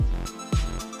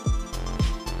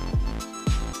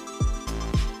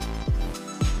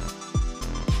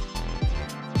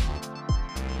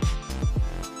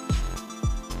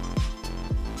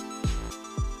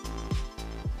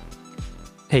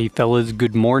Hey fellas,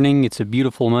 good morning. It's a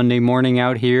beautiful Monday morning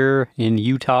out here in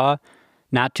Utah.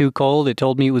 Not too cold. It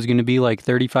told me it was going to be like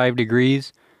 35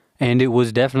 degrees, and it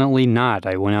was definitely not.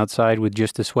 I went outside with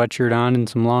just a sweatshirt on and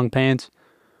some long pants.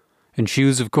 And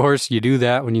shoes, of course. You do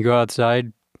that when you go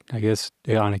outside, I guess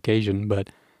on occasion. But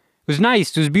it was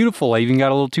nice. It was beautiful. I even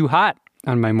got a little too hot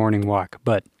on my morning walk.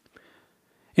 But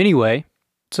anyway,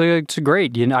 it's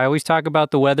great. I always talk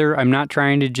about the weather. I'm not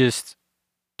trying to just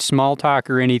small talk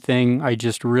or anything. I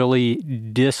just really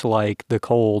dislike the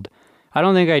cold. I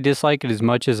don't think I dislike it as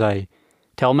much as I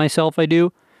tell myself I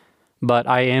do, but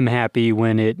I am happy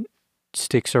when it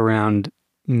sticks around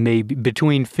maybe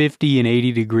between 50 and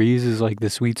 80 degrees is like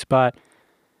the sweet spot.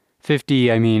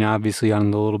 50, I mean, obviously on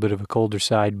the little bit of a colder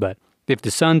side, but if the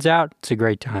sun's out, it's a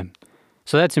great time.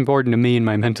 So that's important to me in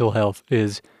my mental health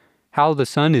is how the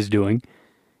sun is doing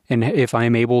and if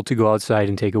I'm able to go outside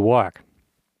and take a walk.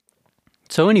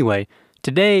 So anyway,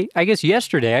 today, I guess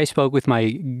yesterday, I spoke with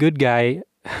my good guy,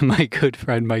 my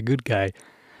good guy,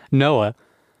 Noah,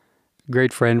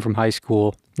 great friend from high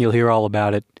school. You'll hear all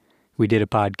about it. We did a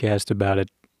podcast about it.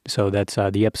 So that's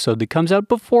the episode that comes out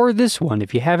before this one.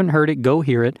 If you haven't heard it, go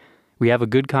hear it. We have a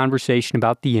good conversation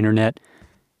about the internet.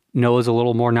 Noah's a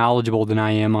little more knowledgeable than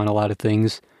I am on a lot of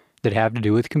things that have to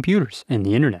do with computers and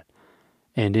the internet.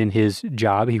 And in his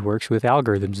job, he works with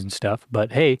algorithms and stuff.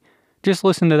 But hey, just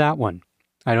listen to that one.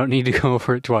 I don't need to go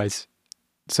over it twice.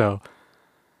 So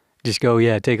just go,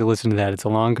 take a listen to that. It's a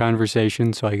long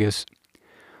conversation, so I guess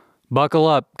buckle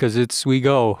up because we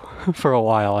go for a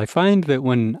while. I find that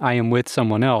when I am with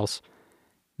someone else,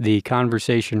 the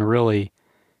conversation really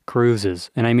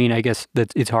cruises. And I mean, I guess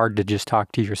that it's hard to just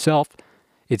talk to yourself.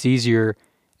 It's easier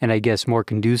and I guess more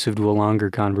conducive to a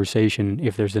longer conversation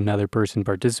if there's another person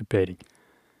participating.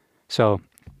 So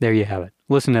there you have it.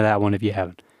 Listen to that one if you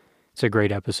haven't. It's a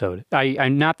great episode.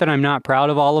 I'm not that I'm not proud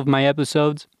of all of my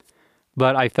episodes,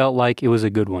 but I felt like it was a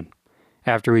good one.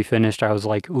 After we finished, I was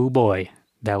like, "Ooh boy,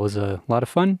 that was a lot of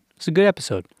fun. It's a good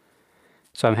episode."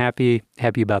 So I'm happy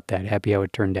about that. Happy how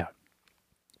it turned out.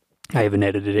 I haven't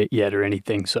edited it yet or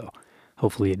anything, so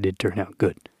hopefully it did turn out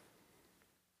good.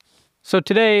 So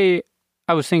today,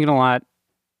 I was thinking a lot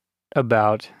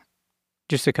about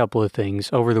just a couple of things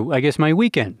over I guess my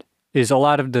weekend is a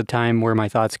lot of the time where my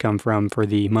thoughts come from for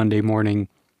the Monday morning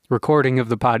recording of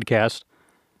the podcast.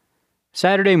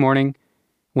 Saturday morning,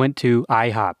 went to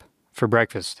IHOP for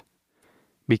breakfast.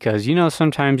 Because,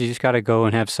 sometimes you just got to go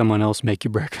and have someone else make you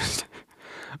breakfast.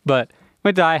 But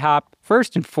went to IHOP.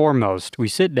 First and foremost, we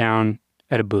sit down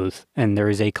at a booth, and there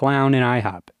is a clown in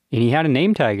IHOP. And he had a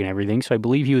name tag and everything, so I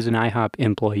believe he was an IHOP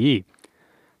employee.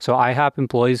 So IHOP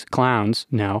employs clowns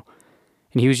now.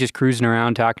 And he was just cruising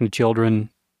around talking to children,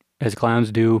 as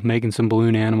clowns do, making some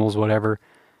balloon animals, whatever.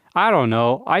 I don't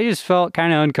know. I just felt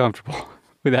kind of uncomfortable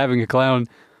with having a clown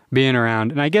being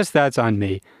around. And I guess that's on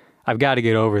me. I've got to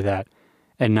get over that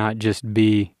and not just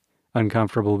be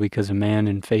uncomfortable because a man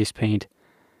in face paint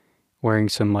wearing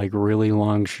some really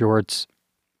long shorts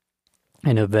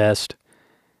and a vest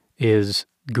is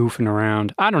goofing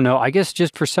around. I don't know. I guess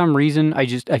just for some reason, I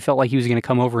felt like he was going to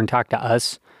come over and talk to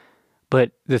us.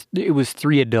 But it was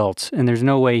 3 adults, and there's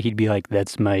no way he'd be like,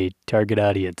 "That's my target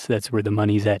audience. That's where the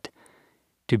money's at."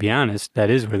 To be honest, that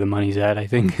is where the money's at. I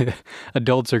think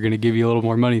adults are going to give you a little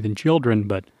more money than children,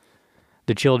 but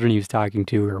the children he was talking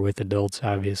to are with adults,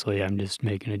 obviously. I'm just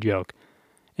making a joke.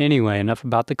 Anyway, enough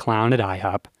about the clown at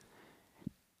IHOP.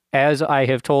 As I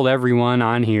have told everyone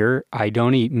on here, I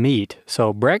don't eat meat.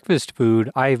 So breakfast food,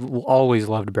 I've always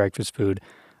loved breakfast food.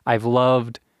 I've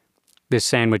loved this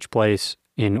sandwich place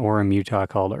in Orem, Utah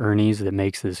called Ernie's that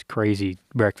makes this crazy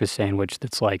breakfast sandwich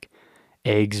that's like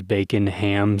eggs, bacon,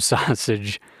 ham,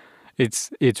 sausage.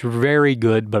 It's very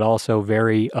good, but also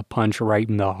very a punch right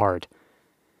in the heart.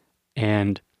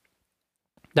 And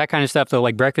that kind of stuff, though,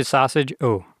 like breakfast sausage,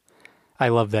 I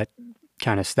love that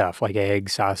kind of stuff, like egg,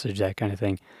 sausage, that kind of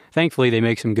thing. Thankfully, they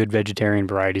make some good vegetarian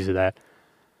varieties of that.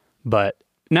 But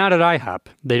not at IHOP.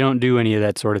 They don't do any of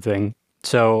that sort of thing.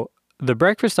 So the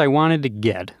breakfast I wanted to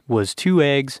get was 2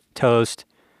 eggs, toast,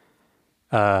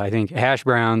 I think hash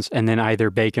browns, and then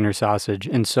either bacon or sausage.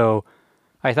 And so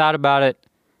I thought about it,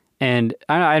 and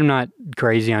I'm not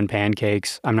crazy on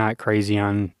pancakes. I'm not crazy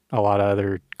on a lot of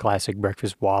other classic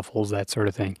breakfast waffles, that sort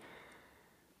of thing.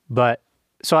 But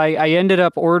so I ended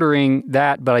up ordering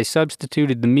that, but I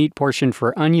substituted the meat portion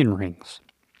for onion rings.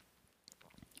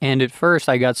 And at first,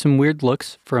 I got some weird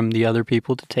looks from the other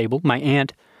people at the table. My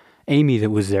aunt, Amy, that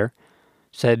was there,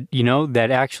 said, that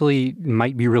actually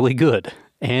might be really good.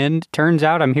 And turns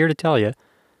out, I'm here to tell you,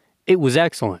 it was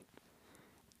excellent.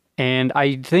 And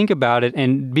I think about it,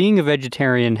 and being a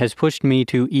vegetarian has pushed me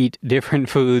to eat different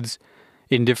foods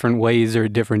in different ways or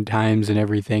at different times and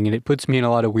everything. And it puts me in a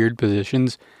lot of weird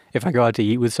positions if I go out to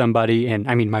eat with somebody. And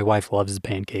I mean, my wife loves the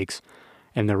pancakes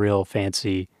and the real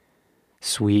fancy,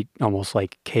 sweet, almost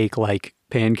like cake-like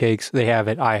pancakes they have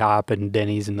at IHOP and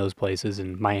Denny's and those places.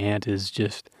 And my aunt is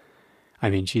just, I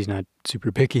mean, she's not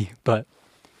super picky, but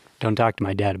don't talk to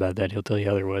my dad about that. He'll tell you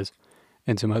otherwise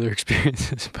and some other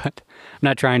experiences. But I'm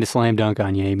not trying to slam dunk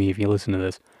on you, Amy, if you listen to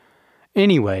this.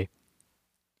 Anyway,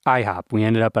 IHOP. We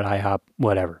ended up at IHOP,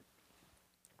 whatever.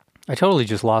 I totally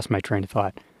just lost my train of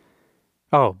thought.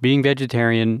 Oh, being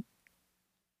vegetarian,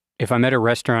 if I'm at a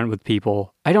restaurant with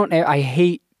people, I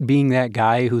hate being that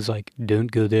guy who's like,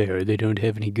 don't go there, they don't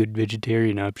have any good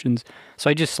vegetarian options. So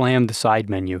I just slam the side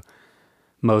menu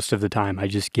most of the time. I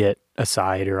just get a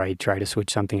side or I try to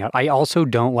switch something out. I also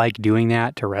don't like doing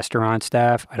that to restaurant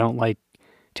staff. I don't like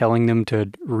telling them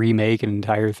to remake an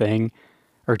entire thing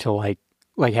or to like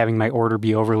having my order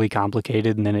be overly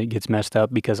complicated and then it gets messed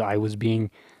up because I was being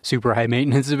super high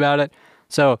maintenance about it.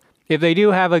 So if they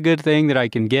do have a good thing that I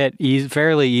can get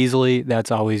fairly easily, that's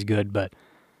always good. But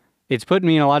it's put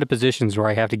me in a lot of positions where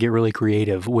I have to get really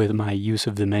creative with my use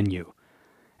of the menu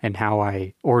and how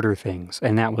I order things.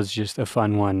 And that was just a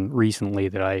fun one recently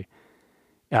that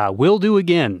I will do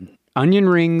again. Onion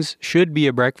rings should be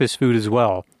a breakfast food as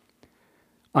well.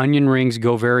 Onion rings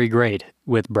go very great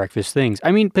with breakfast things.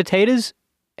 I mean,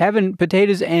 having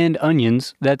potatoes and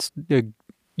onions, that's the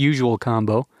usual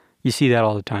combo. You see that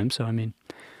all the time. So, I mean,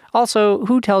 also,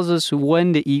 who tells us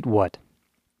when to eat what?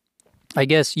 I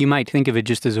guess you might think of it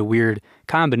just as a weird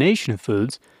combination of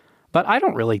foods, but I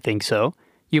don't really think so.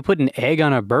 You put an egg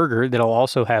on a burger that'll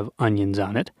also have onions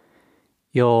on it.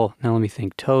 Now let me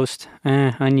think, toast,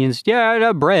 onions,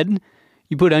 bread.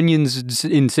 You put onions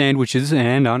in sandwiches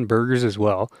and on burgers as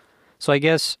well. So I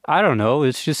guess, I don't know,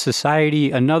 it's just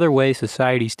society, another way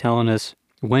society's telling us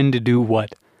when to do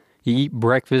what. You eat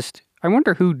breakfast. I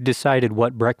wonder who decided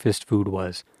what breakfast food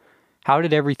was. How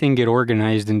did everything get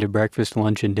organized into breakfast,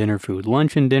 lunch, and dinner food?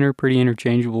 Lunch and dinner, pretty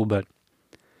interchangeable, but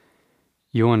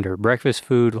you wonder, breakfast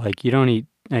food, like you don't eat,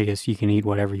 I guess you can eat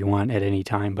whatever you want at any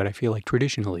time, but I feel like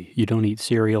traditionally you don't eat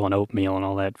cereal and oatmeal and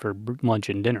all that for lunch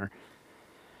and dinner.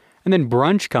 And then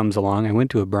brunch comes along. I went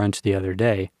to a brunch the other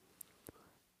day,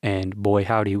 and boy,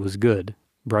 howdy, it was good.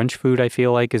 Brunch food, I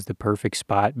feel like, is the perfect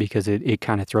spot because it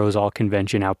kind of throws all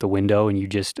convention out the window and you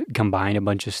just combine a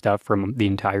bunch of stuff from the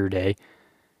entire day.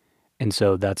 And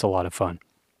so that's a lot of fun.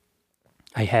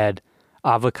 I had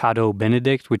avocado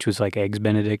Benedict, which was like eggs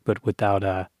Benedict, but without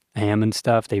ham and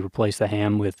stuff. They replaced the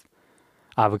ham with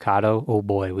avocado. Oh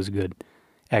boy, it was good.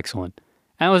 Excellent.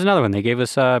 And it was another one. They gave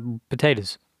us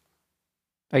potatoes.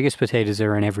 I guess potatoes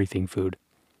are in everything food.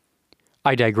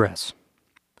 I digress.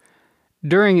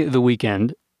 During the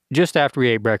weekend, just after we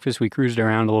ate breakfast, we cruised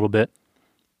around a little bit.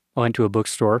 I went to a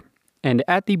bookstore. And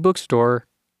at the bookstore,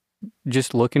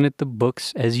 just looking at the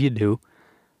books as you do,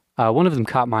 one of them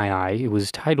caught my eye. It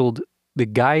was titled The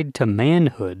Guide to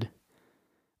Manhood,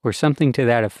 or something to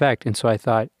that effect. And so I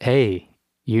thought, hey,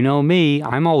 you know me,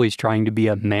 I'm always trying to be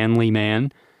a manly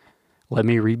man. Let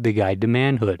me read The Guide to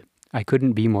Manhood. I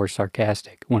couldn't be more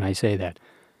sarcastic when I say that.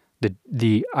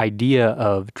 The idea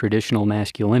of traditional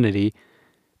masculinity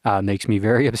makes me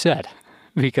very upset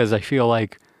because I feel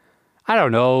like, I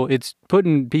don't know, it's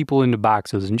putting people into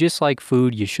boxes. And just like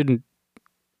food, you shouldn't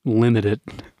limit it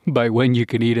by when you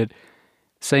can eat it.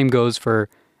 Same goes for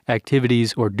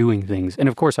activities or doing things. And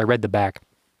of course, I read the back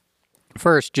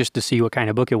first just to see what kind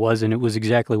of book it was, and it was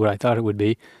exactly what I thought it would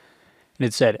be. And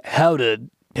it said, how to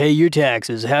pay your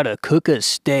taxes, how to cook a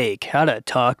steak, how to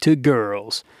talk to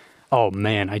girls. Oh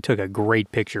man, I took a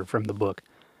great picture from the book.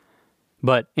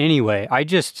 But anyway, I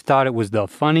just thought it was the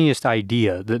funniest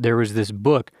idea that there was this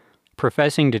book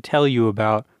professing to tell you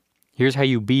about, here's how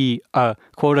you be a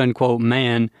quote-unquote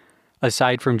man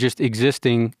aside from just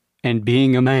existing and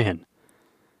being a man.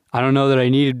 I don't know that I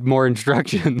needed more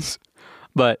instructions,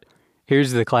 but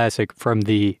here's the classic from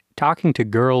the Talking to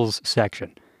Girls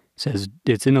section. It says,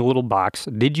 it's in a little box.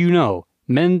 Did you know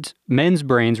men's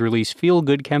brains release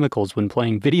feel-good chemicals when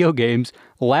playing video games,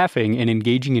 laughing, and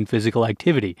engaging in physical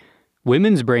activity?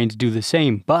 Women's brains do the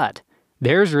same, but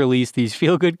theirs release these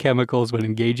feel-good chemicals when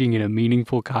engaging in a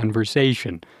meaningful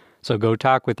conversation. So go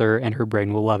talk with her and her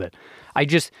brain will love it.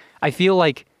 I feel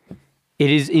like it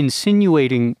is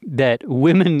insinuating that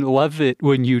women love it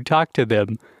when you talk to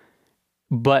them,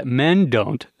 but men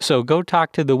don't. So go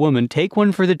talk to the woman, take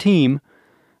one for the team,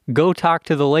 go talk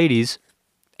to the ladies,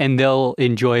 and they'll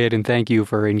enjoy it and thank you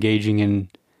for engaging in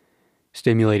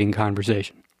stimulating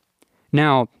conversation.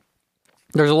 Now,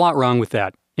 there's a lot wrong with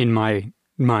that in my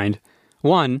mind.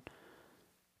 One,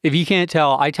 If you can't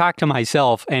tell, I talk to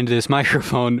myself and this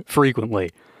microphone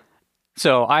frequently.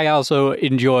 So I also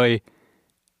enjoy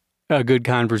a good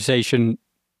conversation.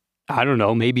 I don't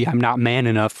know, maybe I'm not man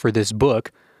enough for this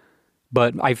book,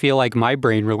 but I feel like my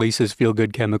brain releases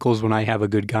feel-good chemicals when I have a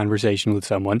good conversation with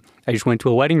someone. I just went to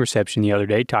a wedding reception the other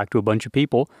day, talked to a bunch of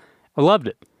people. I loved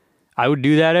it. I would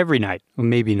do that every night. Well,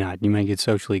 maybe not. You might get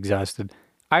socially exhausted.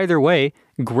 Either way,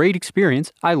 great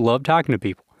experience. I love talking to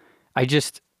people. I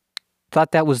just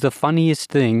thought that was the funniest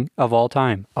thing of all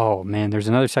time. Oh, man, there's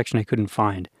another section I couldn't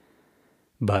find.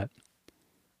 But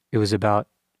it was about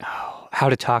how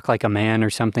to talk like a man or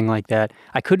something like that.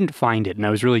 I couldn't find it, and I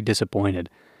was really disappointed.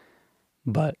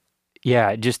 But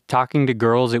yeah, just talking to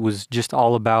girls, it was just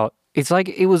all about,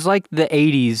 it was like the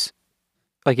 80s,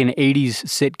 like an 80s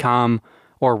sitcom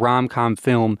or rom-com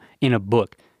film in a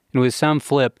book. And it was some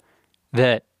flip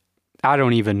that I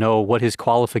don't even know what his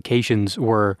qualifications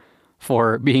were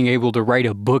for being able to write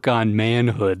a book on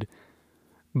manhood.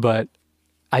 But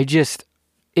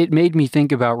it made me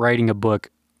think about writing a book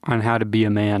on how to be a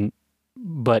man,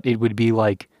 but it would be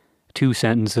like 2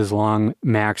 sentences long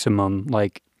maximum,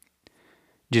 like,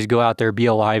 just go out there, be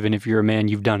alive, and if you're a man,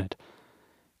 you've done it.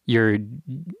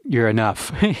 You're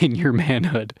enough in your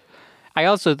manhood. I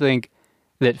also think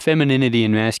that femininity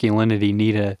and masculinity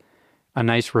need a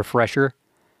nice refresher.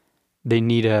 They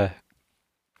need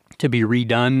to be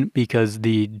redone because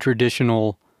the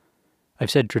traditional,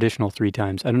 I've said traditional 3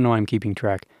 times. I don't know why I'm keeping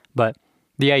track, but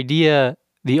the idea,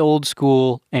 the old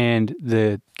school and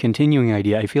the continuing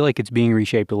idea, I feel like it's being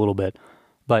reshaped a little bit,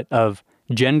 but of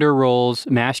gender roles,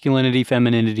 masculinity,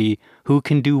 femininity, who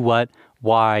can do what,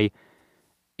 why,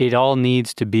 it all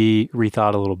needs to be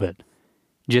rethought a little bit.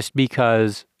 Just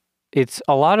because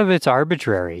a lot of it's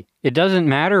arbitrary. It doesn't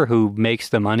matter who makes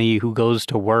the money, who goes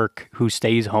to work, who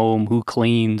stays home, who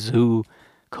cleans, who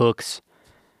cooks.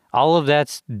 All of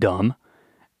that's dumb.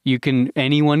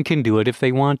 Anyone can do it if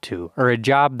they want to. Or a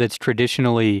job that's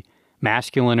traditionally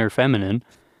masculine or feminine.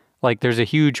 Like, there's a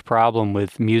huge problem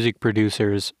with music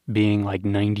producers being like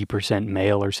 90%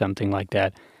 male or something like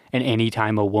that. And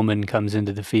anytime a woman comes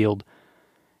into the field,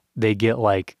 they get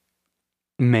like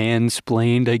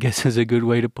mansplained, I guess is a good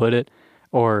way to put it.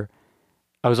 Or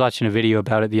I was watching a video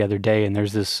about it the other day, and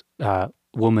there's this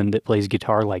woman that plays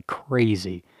guitar like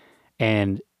crazy.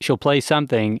 And she'll play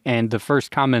something, and the first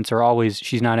comments are always,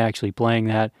 she's not actually playing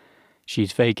that,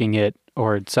 she's faking it,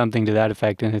 or something to that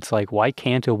effect. And it's like, why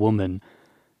can't a woman,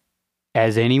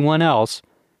 as anyone else,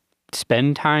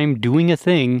 spend time doing a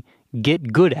thing,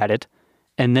 get good at it,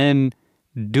 and then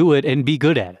do it and be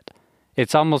good at it?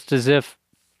 It's almost as if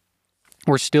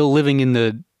we're still living in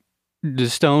the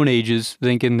Stone Ages,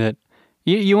 thinking that,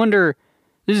 you wonder,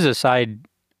 this is a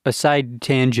side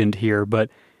tangent here, but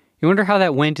you wonder how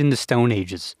that went in the Stone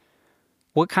Ages.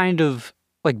 What kind of,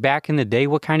 like back in the day,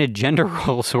 what kind of gender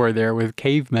roles were there with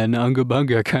cavemen, unga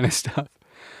bunga kind of stuff?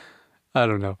 I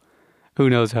don't know. Who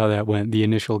knows how that went, the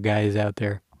initial guys out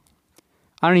there.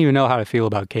 I don't even know how to feel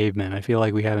about cavemen. I feel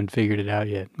like we haven't figured it out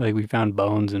yet. Like, we found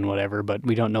bones and whatever, but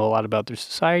we don't know a lot about their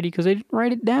society because they didn't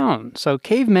write it down. So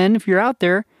cavemen, if you're out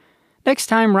there, next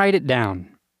time write it down.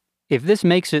 If this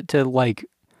makes it to like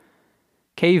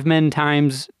cavemen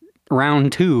times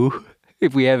round 2,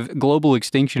 if we have global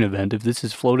extinction event, if this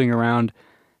is floating around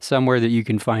somewhere that you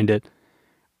can find it,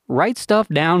 write stuff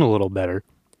down a little better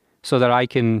so that I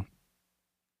can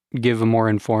give a more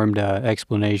informed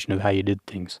explanation of how you did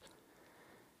things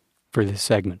for this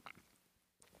segment.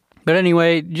 But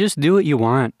anyway, just do what you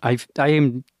want. I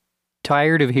am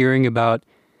tired of hearing about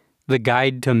the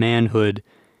guide to manhood,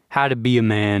 how to be a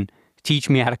man, teach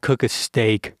me how to cook a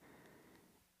steak.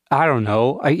 I don't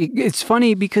know. It's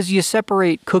funny because you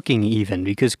separate cooking even,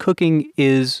 because cooking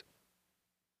is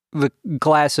the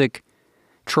classic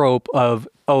trope of,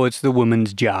 oh, it's the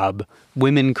woman's job.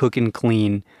 Women cook and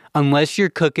clean. Unless you're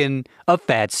cooking a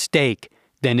fat steak,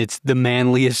 then it's the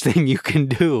manliest thing you can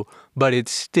do, but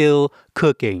it's still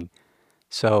cooking.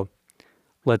 So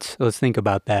let's think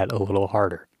about that a little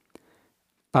harder.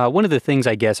 One of the things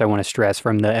I guess I want to stress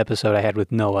from the episode I had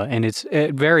with Noah, and it's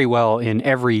very well in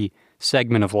every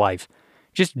segment of life,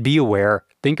 just be aware,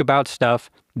 think about stuff.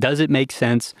 Does it make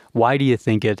sense? Why do you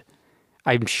think it?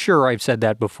 I'm sure I've said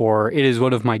that before. It is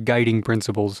one of my guiding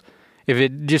principles.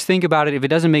 Just think about it. If it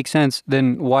doesn't make sense,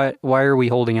 then why are we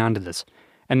holding on to this?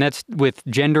 And that's with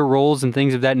gender roles and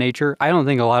things of that nature. I don't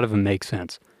think a lot of them make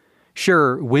sense.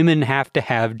 Sure, women have to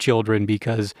have children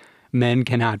because men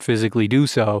cannot physically do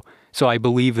so. So I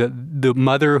believe that the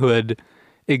motherhood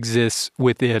exists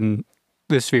within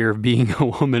the sphere of being a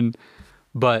woman.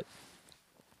 But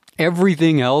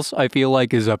everything else I feel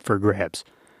like is up for grabs.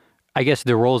 I guess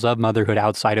the roles of motherhood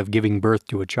outside of giving birth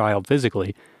to a child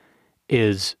physically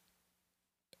is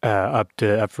up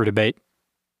for debate.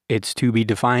 It's to be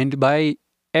defined by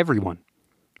everyone,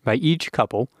 by each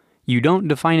couple. You don't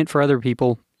define it for other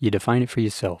people, you define it for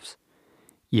yourselves.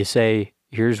 You say,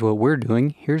 here's what we're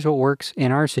doing, here's what works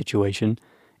in our situation.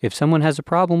 If someone has a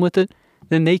problem with it,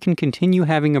 then they can continue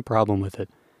having a problem with it,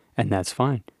 and that's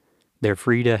fine. They're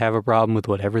free to have a problem with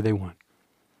whatever they want.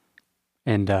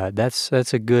 And that's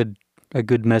a good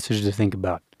message to think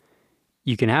about.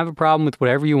 You can have a problem with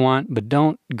whatever you want, but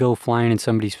don't go flying in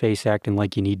somebody's face acting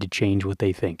like you need to change what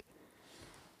they think.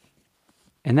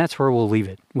 And that's where we'll leave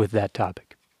it with that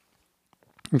topic.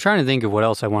 I'm trying to think of what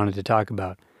else I wanted to talk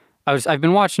about. I've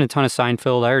been watching a ton of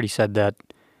Seinfeld. I already said that,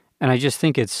 and I just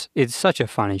think it's such a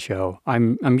funny show.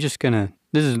 I'm just gonna.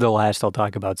 This is the last I'll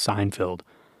talk about Seinfeld,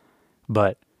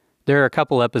 but there are a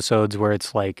couple episodes where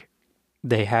it's like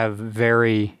they have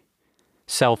very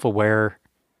self-aware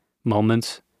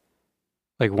moments.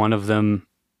 Like one of them,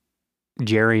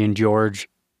 Jerry and George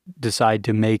decide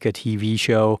to make a TV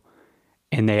show,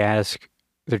 and they're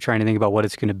trying to think about what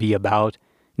it's going to be about.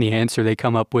 And the answer they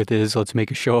come up with is, let's make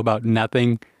a show about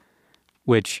nothing,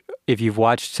 which if you've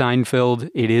watched Seinfeld,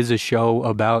 it is a show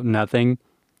about nothing.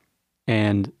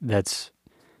 And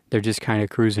they're just kind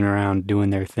of cruising around doing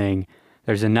their thing.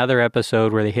 There's another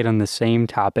episode where they hit on the same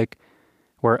topic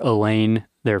where Elaine,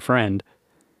 their friend,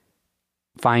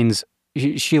 finds,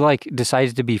 she like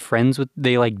decides to be friends with,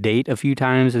 they like date a few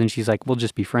times and then she's like, we'll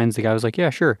just be friends. The guy was like, yeah,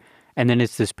 sure. And then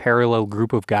it's this parallel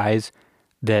group of guys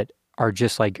that are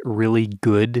just like really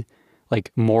good,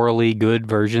 like morally good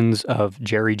versions of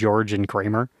Jerry, George, and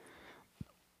Kramer.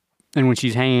 And when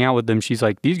she's hanging out with them, she's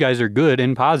like, these guys are good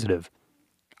and positive.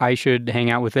 I should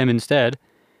hang out with them instead.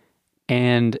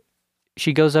 And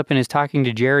she goes up and is talking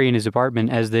to Jerry in his apartment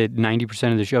as the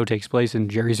 90% of the show takes place in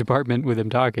Jerry's apartment with him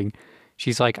talking.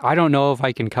 She's like, I don't know if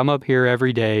I can come up here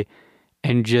every day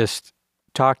and just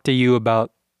talk to you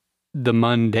about the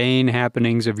mundane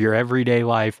happenings of your everyday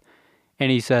life.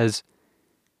 And he says,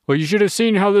 well, you should have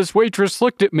seen how this waitress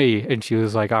looked at me. And she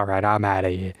was like, all right, I'm out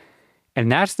of here.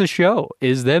 And that's the show,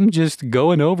 is them just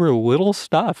going over little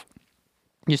stuff.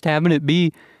 Just having it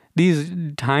be these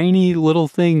tiny little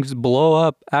things blow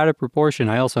up out of proportion.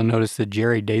 I also noticed that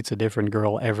Jerry dates a different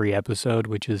girl every episode,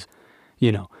 which is,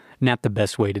 not the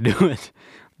best way to do it.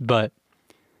 But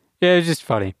yeah, it's just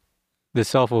funny. The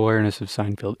self-awareness of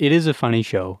Seinfeld. It is a funny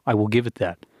show. I will give it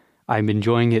that. I'm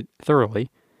enjoying it thoroughly.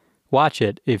 Watch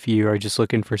it if you are just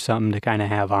looking for something to kind of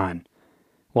have on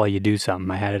while you do something.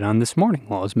 I had it on this morning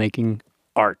while I was making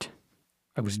art.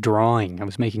 I was drawing. I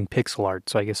was making pixel art,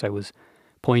 so I guess I was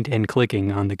point and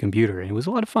clicking on the computer, and it was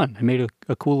a lot of fun. I made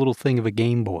a cool little thing of a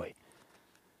Game Boy.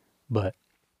 But,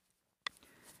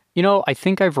 I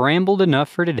think I've rambled enough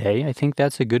for today. I think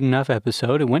that's a good enough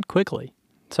episode. It went quickly.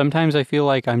 Sometimes I feel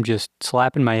like I'm just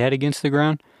slapping my head against the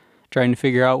ground, trying to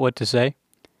figure out what to say.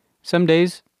 Some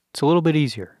days, it's a little bit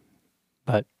easier.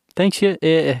 But thanks you.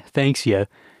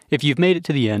 If you've made it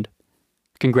to the end,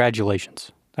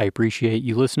 congratulations. I appreciate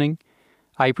you listening.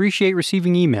 I appreciate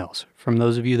receiving emails from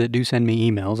those of you that do send me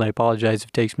emails. I apologize if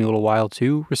it takes me a little while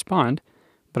to respond,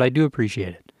 but I do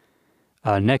appreciate it.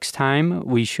 Next time,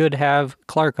 we should have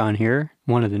Clark on here,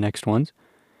 one of the next ones,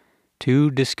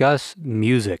 to discuss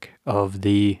music of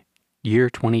the year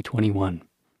 2021.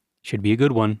 Should be a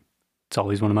good one. It's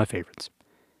always one of my favorites.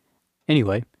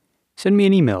 Anyway, send me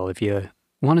an email if you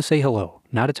want to say hello.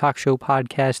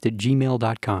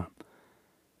 notatalkshowpodcast@gmail.com.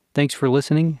 Thanks for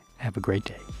listening. Have a great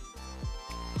day.